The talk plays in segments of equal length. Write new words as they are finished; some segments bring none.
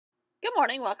Good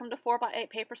morning. Welcome to 4x8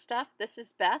 Paper Stuff. This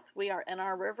is Beth. We are in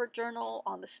our river journal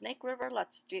on the Snake River.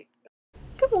 Let's do.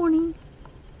 Good morning.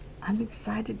 I'm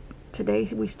excited. Today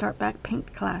we start back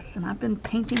paint class, and I've been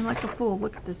painting like a fool.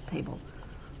 Look at this table.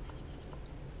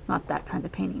 Not that kind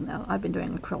of painting, though. I've been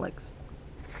doing acrylics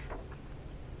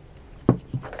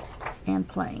and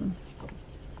playing.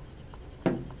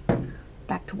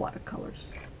 Back to watercolors.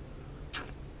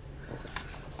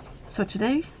 So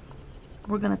today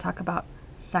we're going to talk about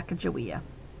Sacagawea.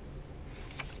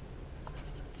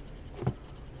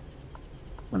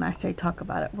 When I say talk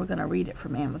about it, we're going to read it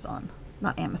from Amazon.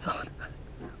 Not Amazon.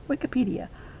 Wikipedia.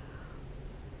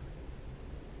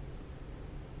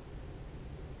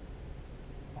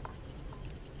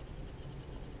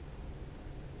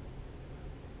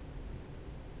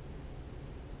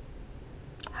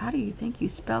 How do you think you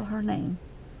spell her name?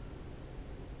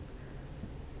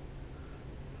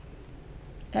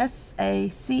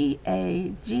 S-A-C-A-G-A-W-E-A.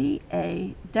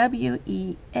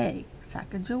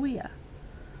 Sacagawea.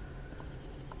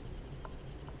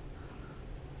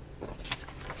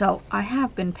 So I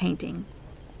have been painting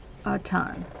a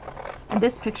ton. And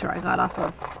this picture I got off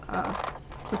of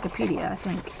Wikipedia, I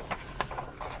think.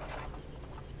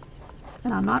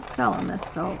 And I'm not selling this,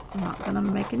 so I'm not going to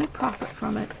make any profit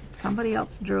from it. Somebody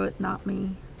else drew it, not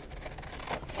me.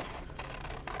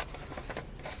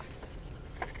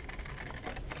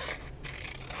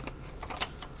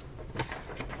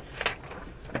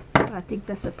 But I think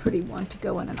that's a pretty one to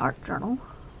go in an art journal.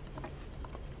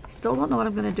 Still don't know what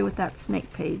I'm going to do with that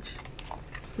snake page.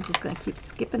 We're just going to keep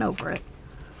skipping over it.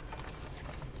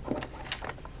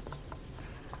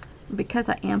 Because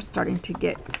I am starting to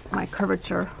get my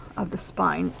curvature of the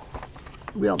spine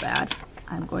real bad,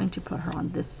 I'm going to put her on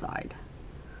this side.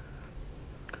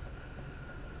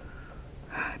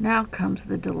 Now comes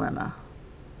the dilemma.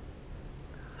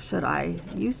 Should I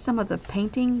use some of the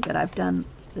painting that I've done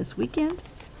this weekend?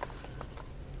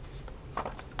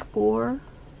 Or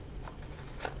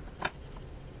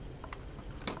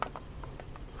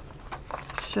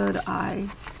should I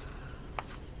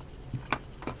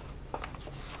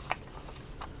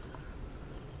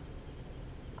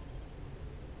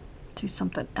do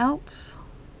something else?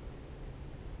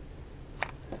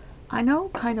 I know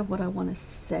kind of what I want to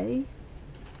say.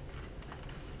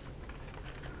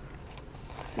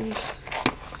 Let's see.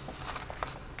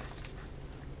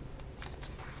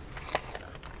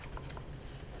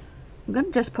 I'm going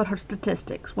to just put her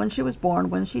statistics. When she was born,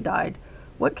 when she died,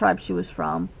 what tribe she was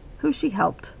from, who she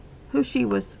helped, who she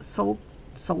was sold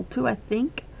to, I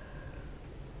think,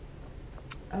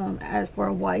 as for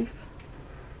a wife.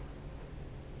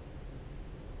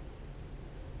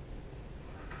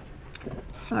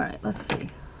 Alright, let's see.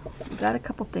 We got a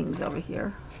couple things over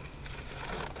here.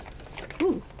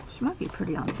 Ooh, she might be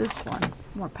pretty on this one.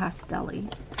 More pastel-y.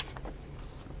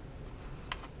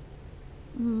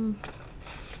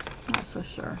 Not so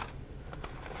sure.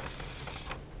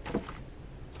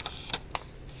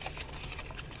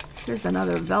 Here's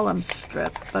another vellum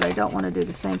strip, but I don't want to do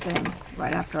the same thing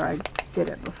right after I did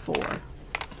it before.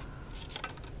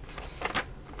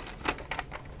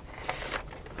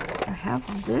 I have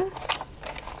this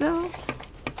still.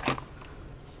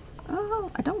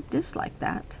 Oh, I don't dislike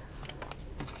that.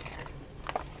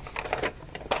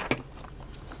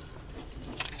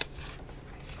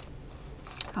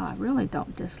 Oh, I really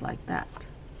don't dislike that.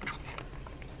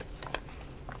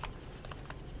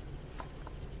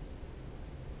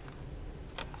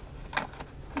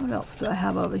 What else do I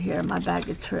have over here in my bag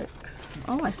of tricks?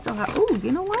 Oh, I still have, ooh,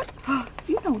 you know what?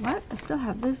 You know what? I still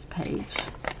have this page.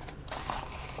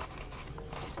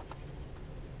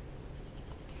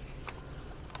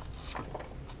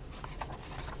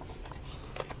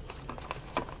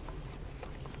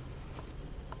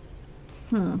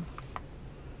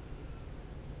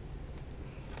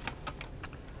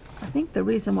 I think the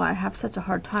reason why I have such a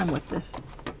hard time with this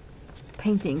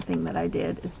painting thing that I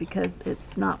did is because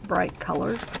it's not bright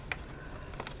colors.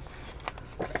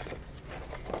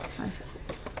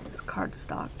 It's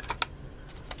cardstock.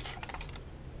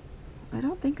 I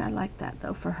don't think I like that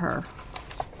though for her.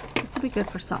 This will be good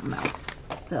for something else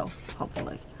still,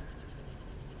 hopefully.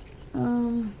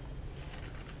 I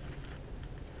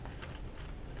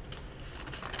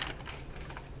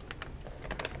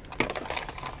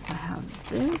have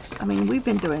this. I mean, we've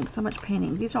been doing so much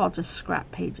painting. These are all just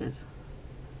scrap pages.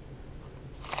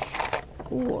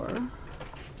 Or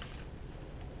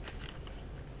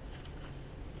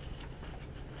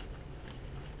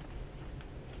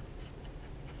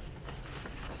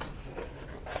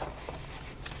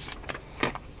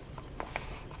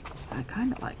I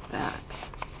kind of like that.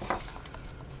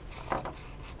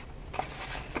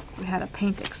 We had a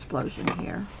paint explosion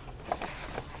here.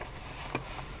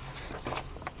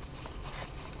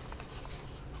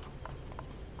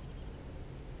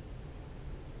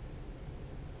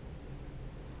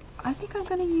 I think I'm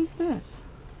going to use this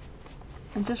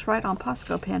and just write on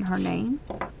Posco pen her name.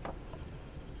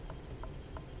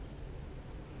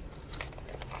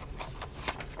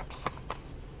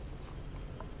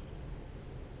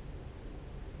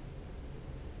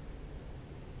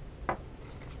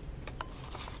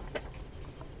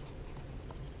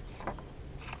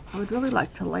 I would really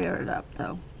like to layer it up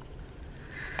though.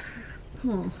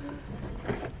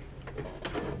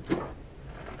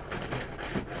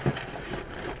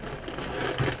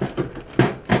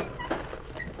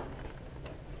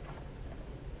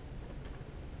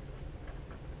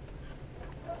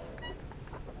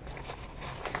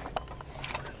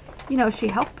 You know, she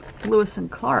helped Lewis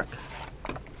and Clark.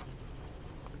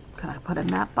 Could I put a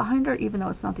map behind her even though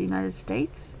it's not the United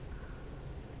States?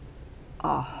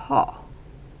 Aha.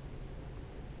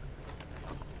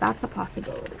 That's a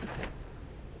possibility.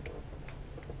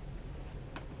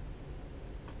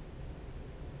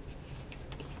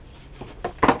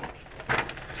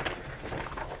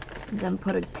 And then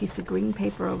put a piece of green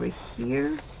paper over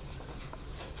here.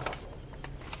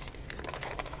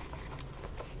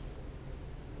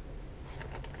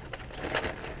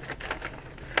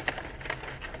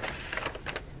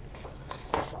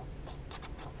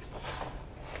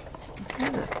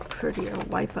 Here's a prettier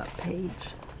wipe up page.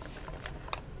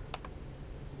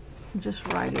 Just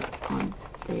write it on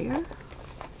there.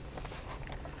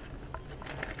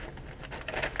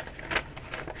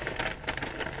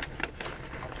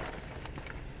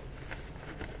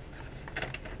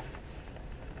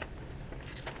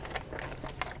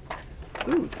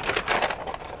 Ooh.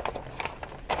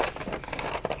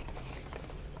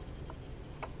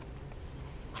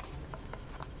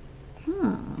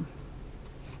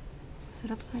 Is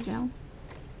it upside down?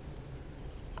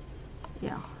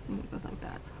 Yeah, I think it goes like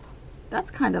that. That's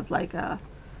kind of like a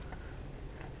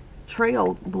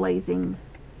trailblazing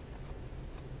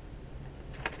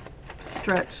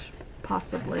stretch,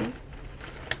 possibly.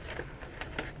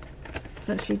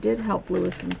 Since she did help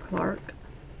Lewis and Clark.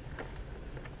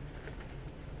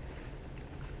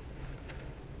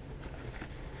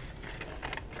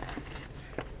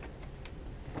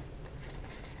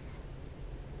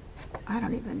 I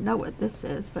don't even know what this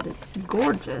is, but it's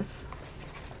gorgeous.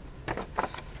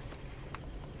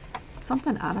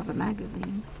 Something out of a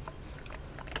magazine.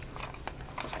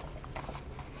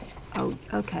 Oh,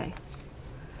 okay.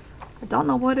 I don't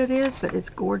know what it is, but it's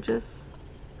gorgeous.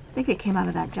 I think it came out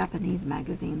of that Japanese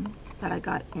magazine that I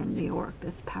got in New York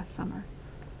this past summer.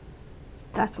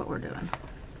 That's what we're doing.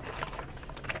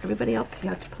 Everybody else, you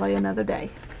have to play another day.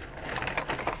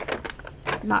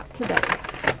 Not today.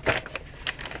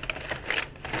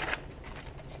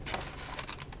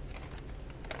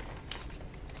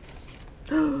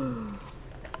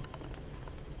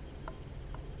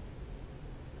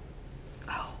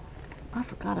 I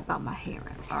forgot about my hair.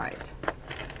 Alright.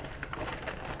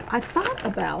 I thought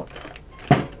about,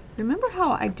 remember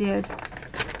how I did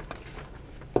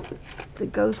the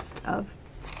ghost of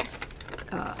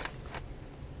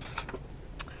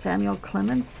Samuel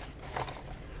Clemens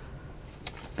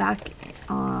back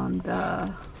on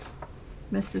the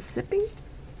Mississippi?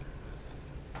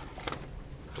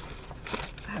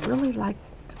 I really liked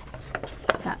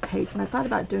that page, and I thought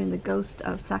about doing the ghost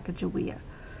of Sacagawea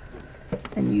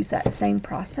and use that same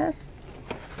process.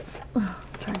 I'm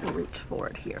trying to reach for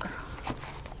it here.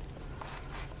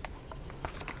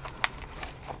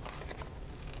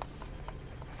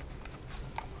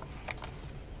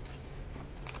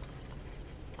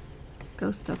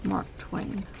 Ghost of Mark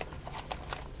Twain.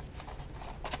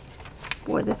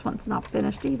 Boy, this one's not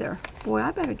finished either. Boy,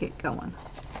 I better get going.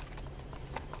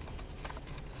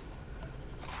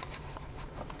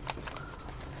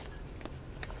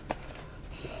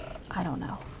 I don't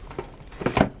know.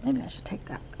 Maybe I should take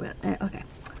that. Okay.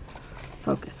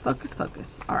 Focus, focus,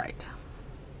 focus. All right.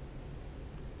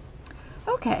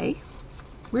 Okay.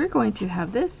 We're going to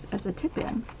have this as a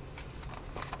tip-in.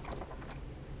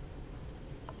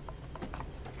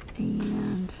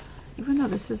 And even though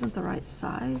this isn't the right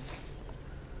size,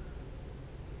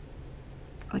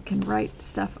 I can write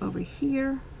stuff over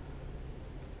here.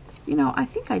 You know, I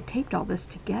think I taped all this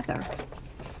together.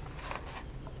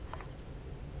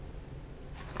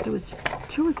 It was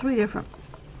 2 or 3 different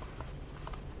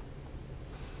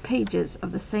pages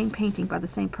of the same painting by the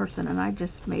same person, and I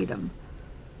just made them.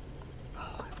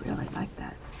 Oh, I really like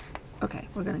that. Okay,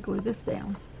 we're going to glue this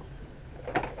down.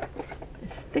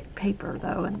 It's thick paper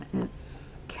though, and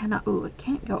it's cannot. Ooh, it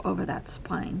can't go over that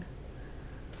spine.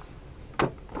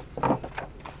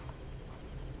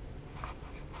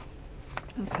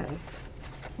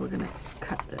 going to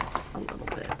cut this a little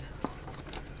bit.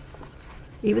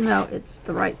 Even though it's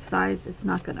the right size, it's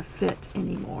not going to fit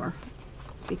anymore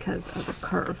because of the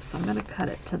curve. So I'm going to cut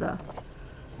it to the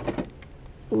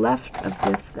left of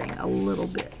this thing a little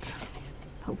bit.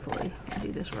 Hopefully I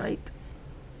do this right.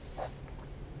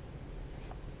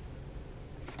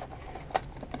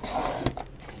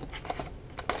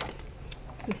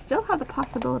 We still have the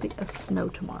possibility of snow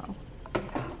tomorrow.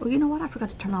 Oh, you know what? I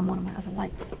forgot to turn on one of my other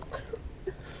lights.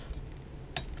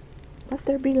 Let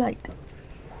there be light.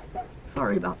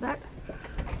 Sorry about that.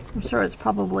 I'm sure it's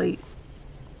probably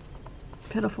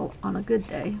pitiful on a good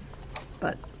day,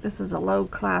 but this is a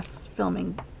low-class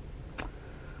filming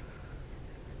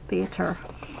theater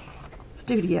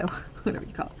studio, whatever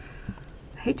you call it.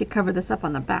 I hate to cover this up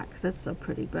on the back because it's so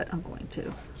pretty, but I'm going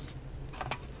to.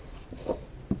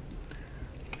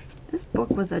 This book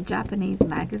was a Japanese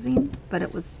magazine, but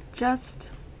it was just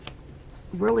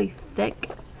really thick.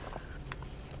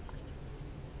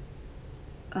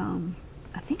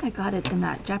 I think I got it in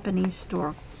that Japanese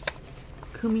store,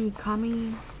 Kami,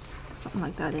 something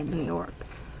like that, in New York.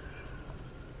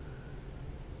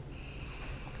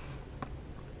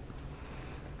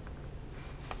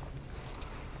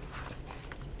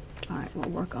 Alright, we'll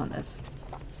work on this.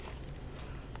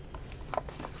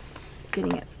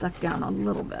 Getting it stuck down a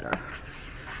little better.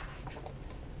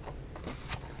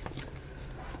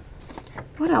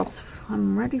 What else?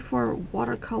 I'm ready for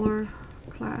watercolor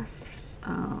class,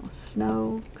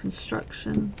 snow,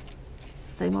 construction,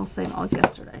 same old as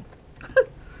yesterday.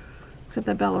 Except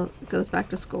that Bella goes back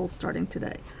to school starting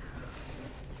today.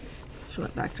 She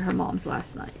went back to her mom's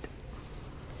last night.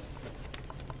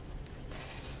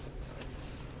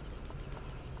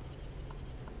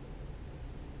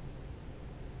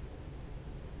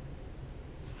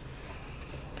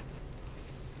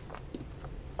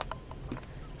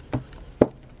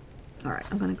 Alright,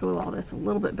 I'm going to glue all this a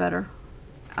little bit better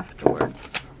afterwards.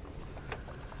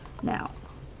 Now,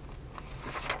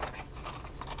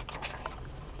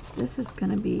 this is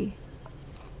going to be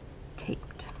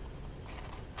taped.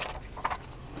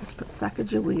 Let's put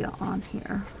Sacagawea on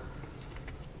here.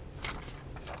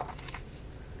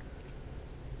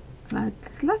 And I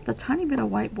left a tiny bit of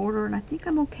white border, and I think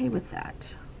I'm okay with that.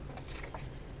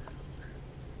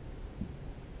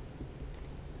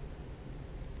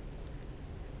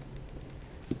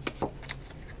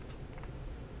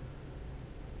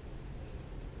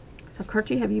 So,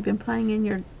 Kirchi, have you been playing in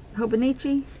your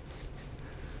Hobonichi?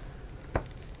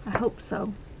 I hope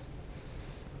so.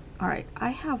 Alright, I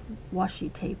have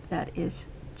washi tape that is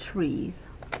trees.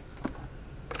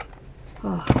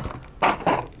 Oh.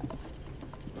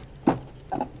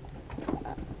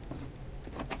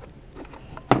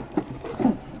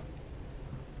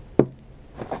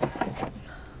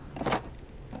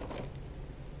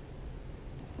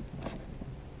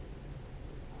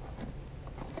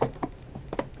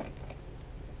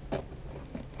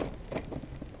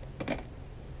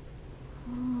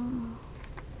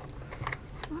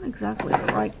 Exactly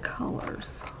the right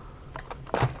colors.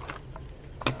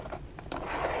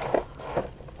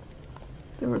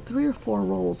 There were 3 or 4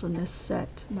 rolls in this set,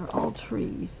 and they're all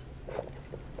trees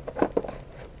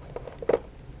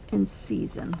in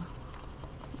season.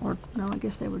 Or, no, I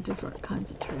guess they were different kinds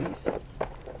of trees.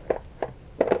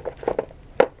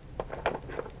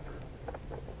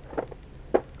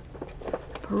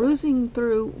 Perusing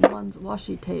through one's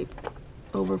washi tape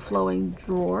overflowing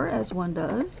drawer, as one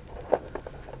does.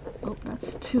 Oh,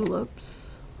 that's tulips,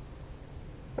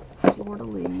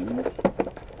 fleur-de-lis,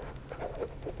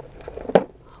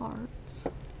 hearts,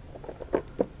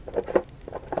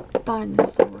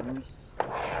 dinosaurs.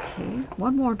 Okay,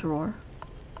 one more drawer.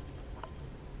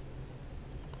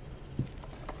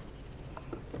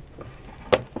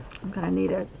 I'm gonna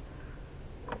need a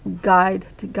guide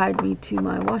to guide me to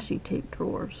my washi tape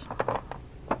drawers.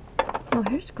 Oh,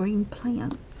 here's green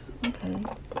plants. Okay.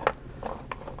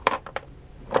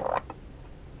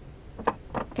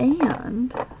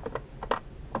 And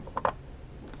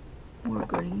more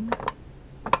green.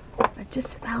 I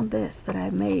just found this that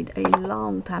I made a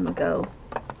long time ago,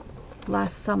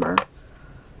 last summer,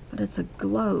 but it's a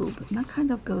globe, and that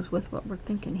kind of goes with what we're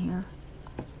thinking here.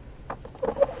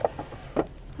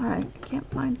 Alright, can't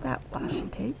find that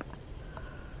washi tape.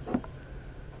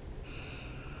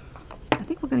 I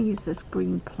think we're going to use this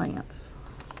green plants.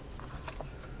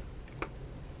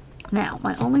 Now,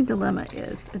 my only dilemma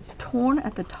is it's torn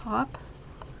at the top,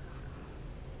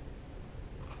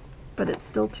 but it's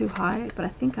still too high, but I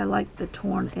think I like the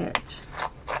torn edge.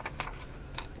 So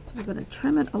we're going to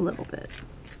trim it a little bit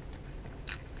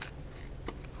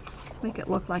to make it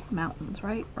look like mountains,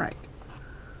 right? Right.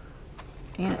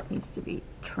 And it needs to be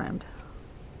trimmed.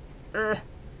 Ugh.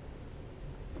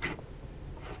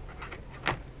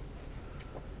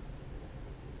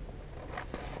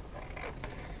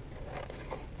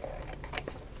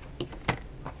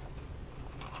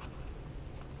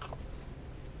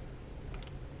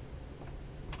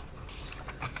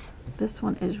 This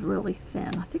one is really thin.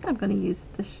 I think I'm going to use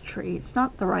this tree. It's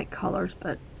not the right colors,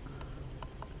 but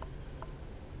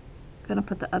I'm going to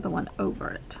put the other one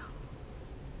over it.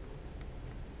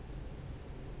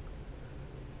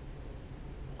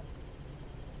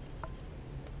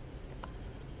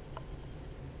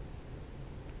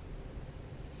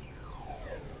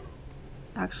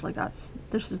 Actually got,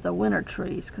 this is the winter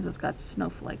trees because it's got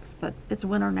snowflakes, but it's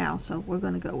winter now, so we're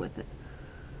going to go with it.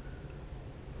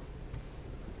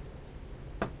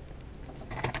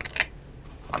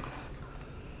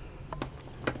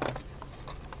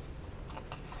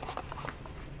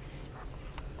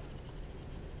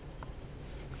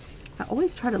 I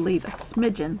always try to leave a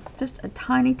smidgen, just a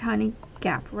tiny, tiny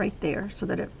gap right there so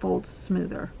that it folds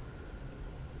smoother.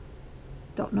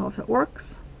 Don't know if it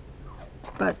works,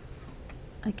 but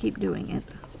I keep doing it.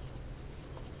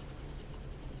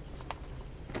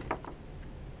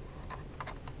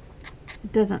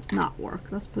 It doesn't not work,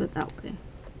 let's put it that way.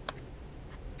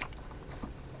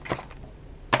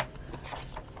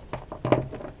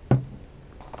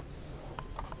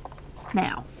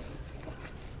 Now,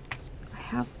 I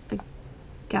have a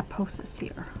gaposis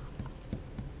here.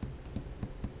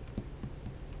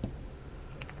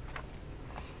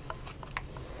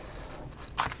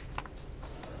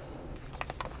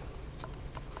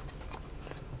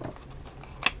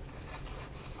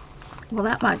 Well,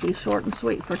 that might be short and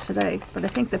sweet for today, but I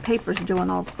think the paper's doing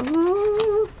all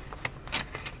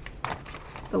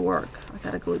the work. I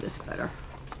gotta glue this better.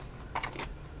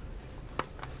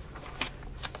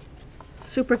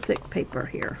 Super thick paper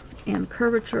here, and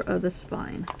curvature of the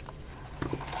spine.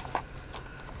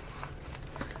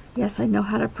 Yes, I know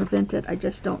how to prevent it, I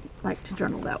just don't like to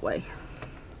journal that way.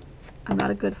 I'm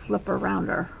not a good flipper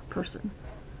rounder person.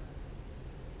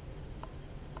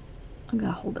 I'm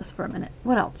gonna hold this for a minute.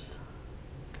 What else?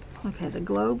 Okay, the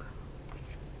globe.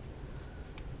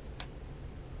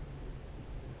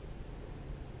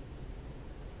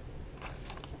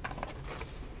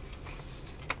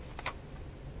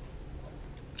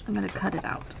 I'm going to cut it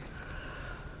out.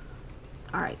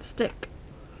 Alright, stick.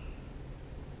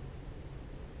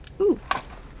 Ooh.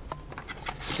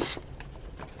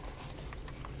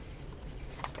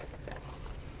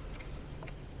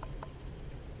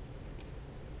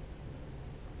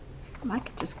 I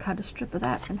could just cut a strip of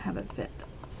that and have it fit.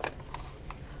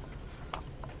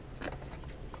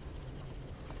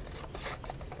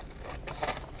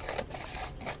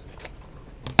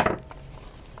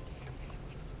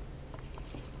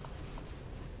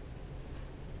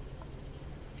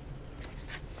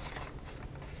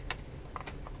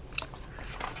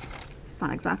 It's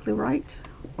not exactly right,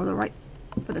 or the right,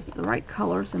 but it's the right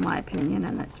colors in my opinion,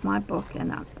 and it's my book,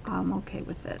 and I'm okay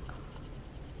with it.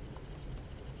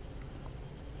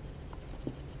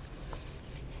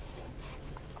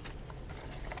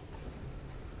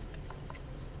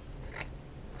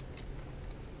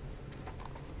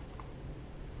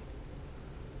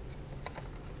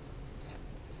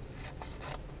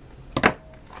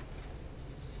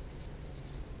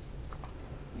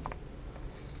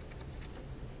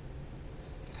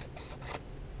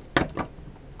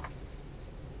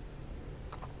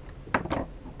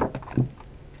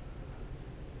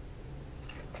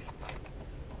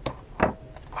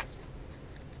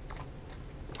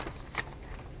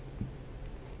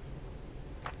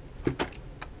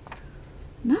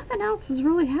 Nothing else is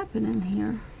really happening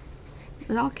here.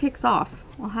 It all kicks off.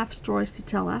 I'll have stories to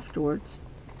tell afterwards.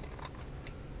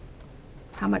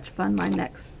 How much fun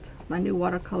my new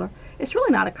watercolor. It's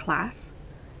really not a class.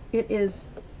 It is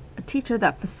a teacher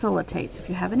that facilitates. If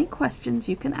you have any questions,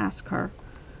 you can ask her.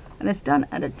 And it's done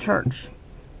at a church.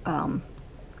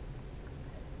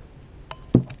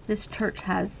 This church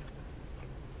has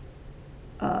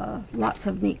lots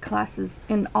of neat classes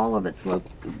in all of its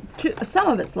some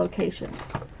of its locations.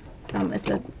 It's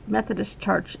a Methodist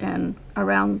church, and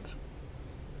around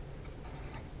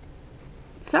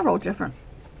several different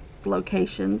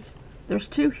locations. There's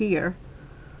 2 here.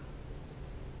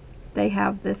 They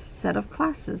have this set of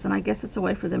classes, and I guess it's a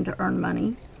way for them to earn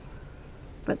money.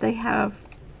 But they have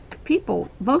people,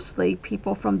 mostly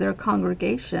people from their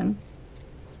congregation,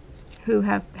 who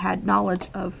have had knowledge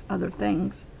of other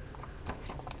things,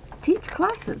 teach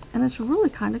classes, and it's really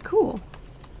kind of cool.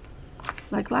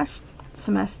 Like last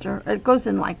semester, it goes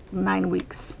in like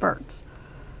 9-week spurts.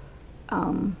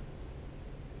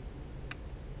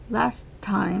 Last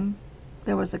time,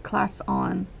 there was a class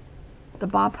on the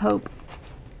Bob Hope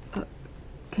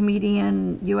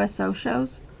comedian USO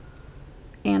shows,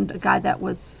 and a guy that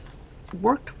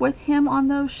worked with him on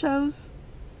those shows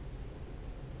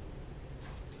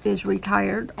is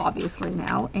retired, obviously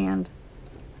now, and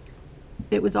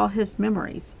it was all his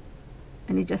memories,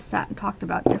 and he just sat and talked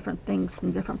about different things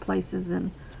in different places, and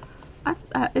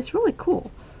it's really cool.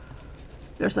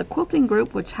 There's a quilting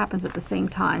group which happens at the same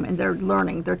time, and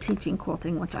they're teaching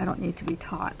quilting, which I don't need to be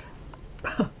taught.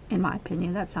 In my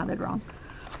opinion, that sounded wrong.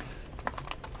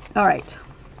 All right.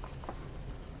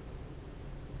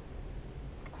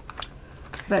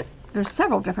 But there's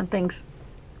several different things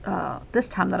this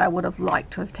time that I would have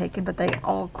liked to have taken, but they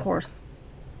all, of course,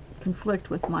 conflict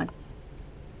with my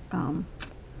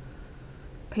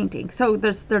painting. So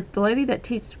the lady that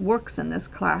works in this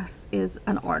class is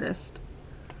an artist.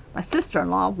 My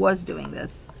sister-in-law was doing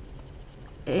this,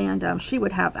 and she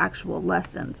would have actual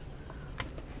lessons.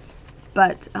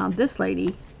 But this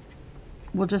lady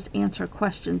will just answer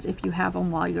questions if you have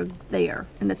them while you're there.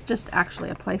 And it's just actually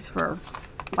a place for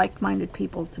like-minded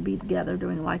people to be together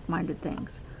doing like-minded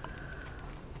things.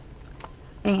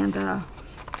 And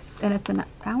it's an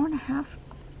hour and a half,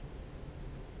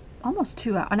 almost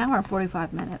 2 hours, an hour and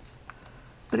 45 minutes.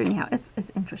 But anyhow, it's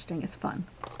interesting, it's fun.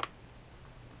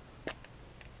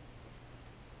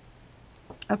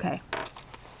 Okay.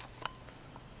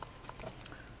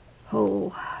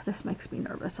 Oh, this makes me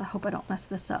nervous. I hope I don't mess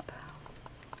this up.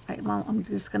 Well, I'm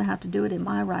just going to have to do it in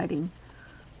my writing.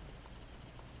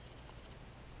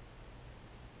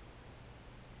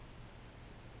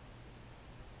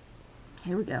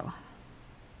 Here we go.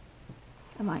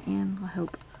 Am I in? I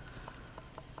hope.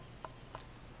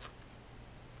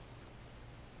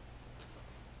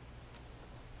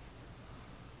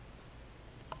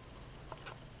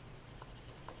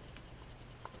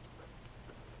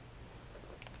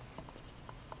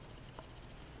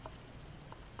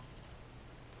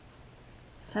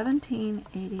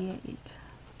 $17.88,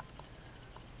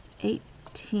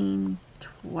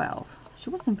 1812. She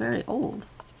wasn't very old.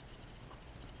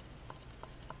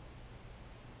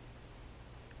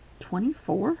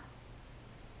 24?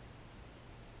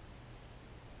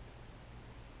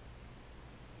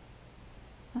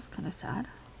 That's kind of sad.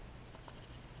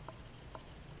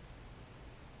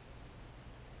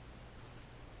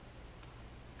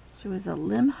 She was a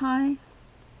Limhi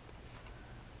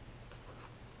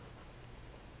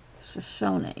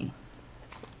Shoshone.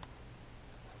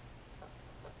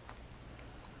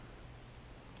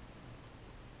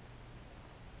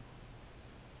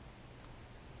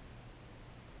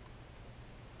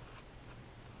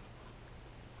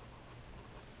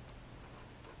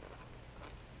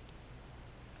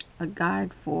 A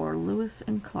guide for Lewis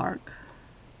and Clark.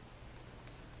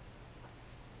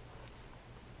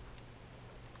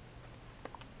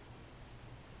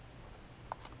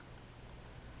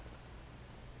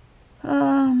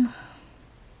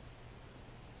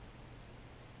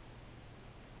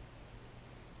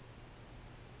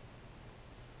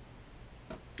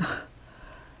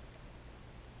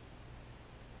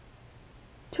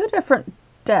 Two different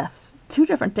deaths, two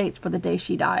different dates for the day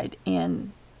she died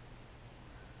in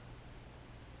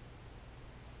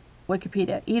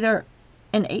Wikipedia, either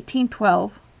in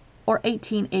 1812 or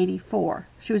 1884.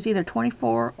 She was either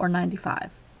 24 or 95.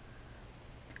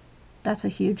 That's a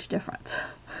huge difference.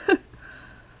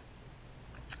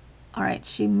 All right,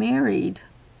 she married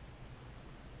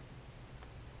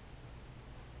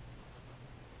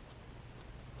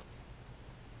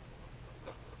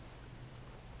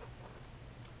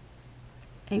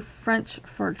a French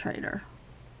fur trader.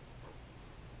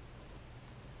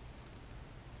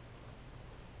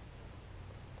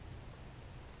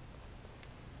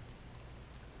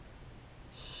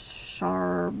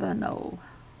 Charbonneau.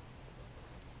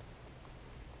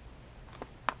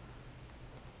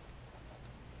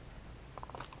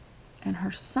 And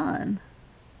her son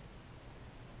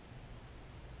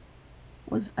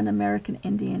was an American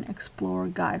Indian explorer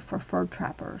guide for fur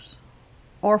trappers,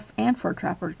 and fur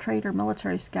trapper, trader,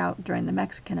 military scout during the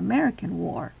Mexican-American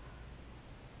War,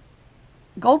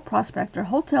 gold prospector,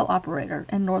 hotel operator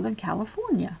in Northern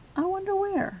California. I wonder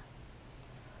where.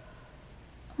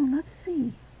 Oh, let's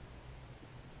see.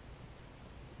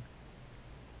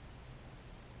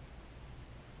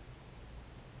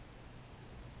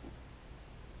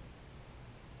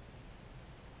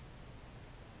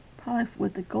 Probably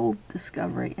with the gold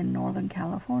discovery in Northern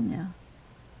California.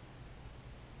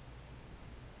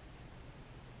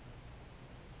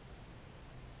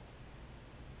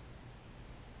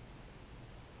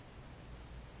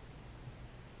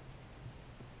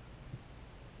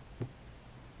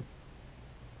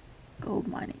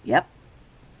 gold mining? Yep.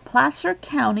 Placer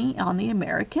County on the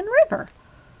American River.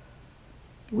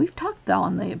 We've talked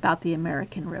about the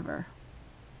American River.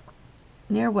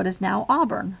 Near what is now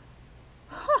Auburn.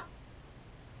 Huh.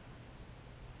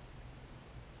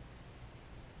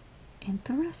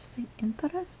 Interesting,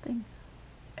 interesting.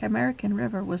 American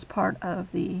River was part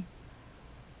of the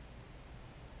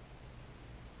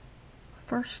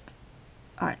first...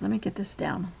 Alright, let me get this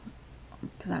down,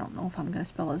 because I don't know if I'm going to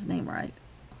spell his name right.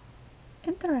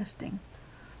 Interesting.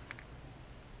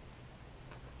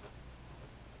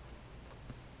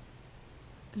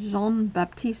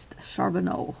 Jean-Baptiste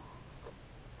Charbonneau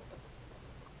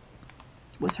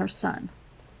was her son.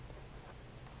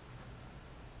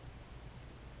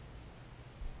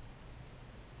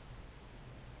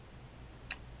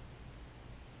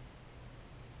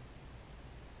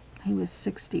 He was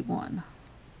 61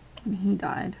 when he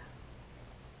died.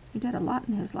 He did a lot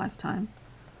in his lifetime.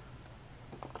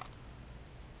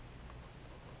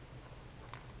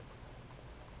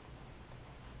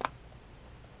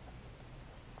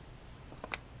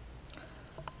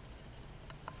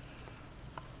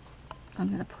 I'm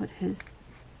going to put his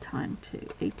time to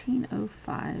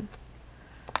 1805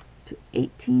 to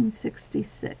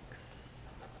 1866.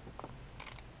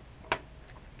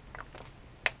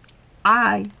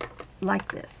 I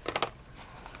like this.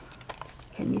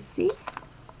 Can you see?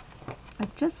 I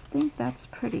just think that's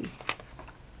pretty.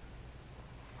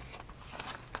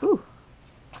 Ooh.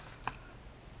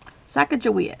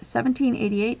 Sacagawea,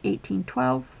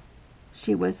 1788-1812.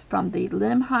 She was from the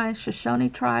Limhi Shoshone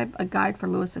tribe, a guide for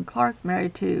Lewis and Clark,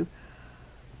 married to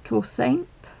Toussaint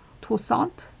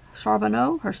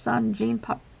Charbonneau, her son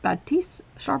Jean-Baptiste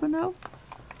Charbonneau.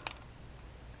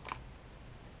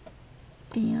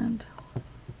 And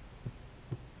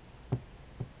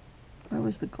where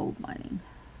was the gold mining?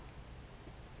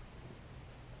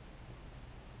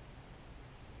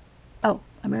 Oh,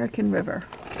 American River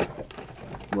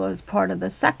was part of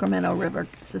the Sacramento River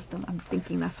system. I'm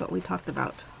thinking that's what we talked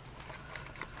about.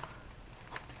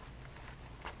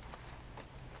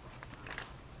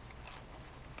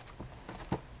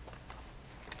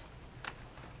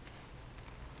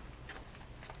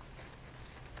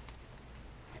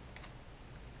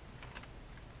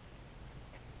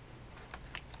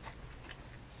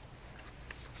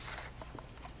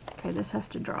 Okay, this has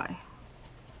to dry.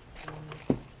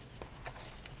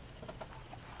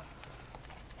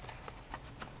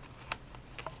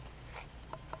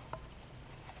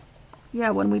 Yeah,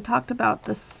 when we talked about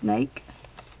the snake,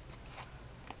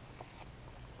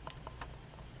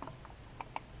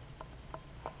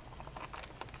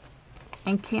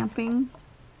 and camping,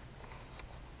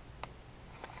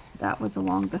 that was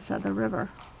along the Feather River.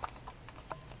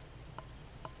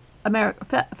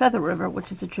 Feather River,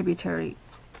 which is a tributary,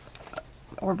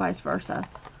 or vice versa,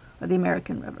 of the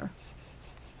American River,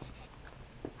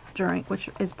 which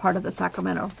is part of the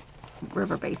Sacramento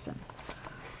River Basin.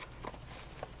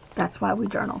 That's why we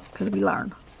journal, because we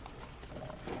learn.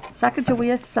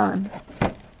 Sacagawea's son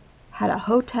had a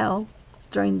hotel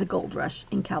during the gold rush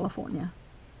in California.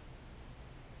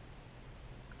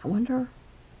 I wonder...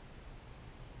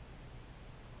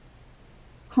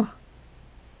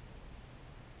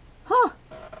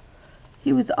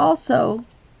 He was also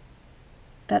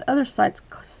at other sites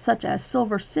such as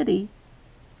Silver City,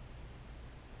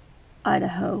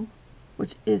 Idaho,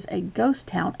 which is a ghost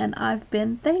town, and I've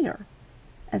been there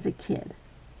as a kid.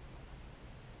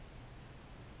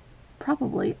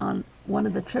 Probably on one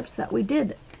of the trips that we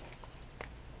did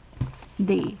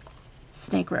the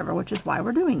Snake River, which is why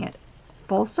we're doing it.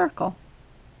 Full circle.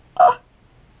 Oh,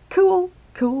 cool,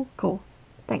 cool, cool.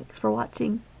 Thanks for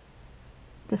watching.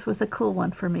 This was a cool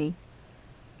one for me.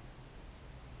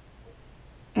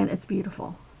 And it's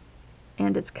beautiful.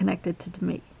 And it's connected to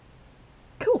me.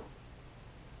 Cool.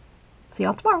 See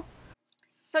y'all tomorrow.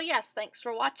 So yes, thanks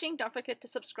for watching. Don't forget to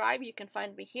subscribe. You can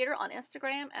find me here on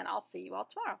Instagram, and I'll see you all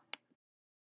tomorrow.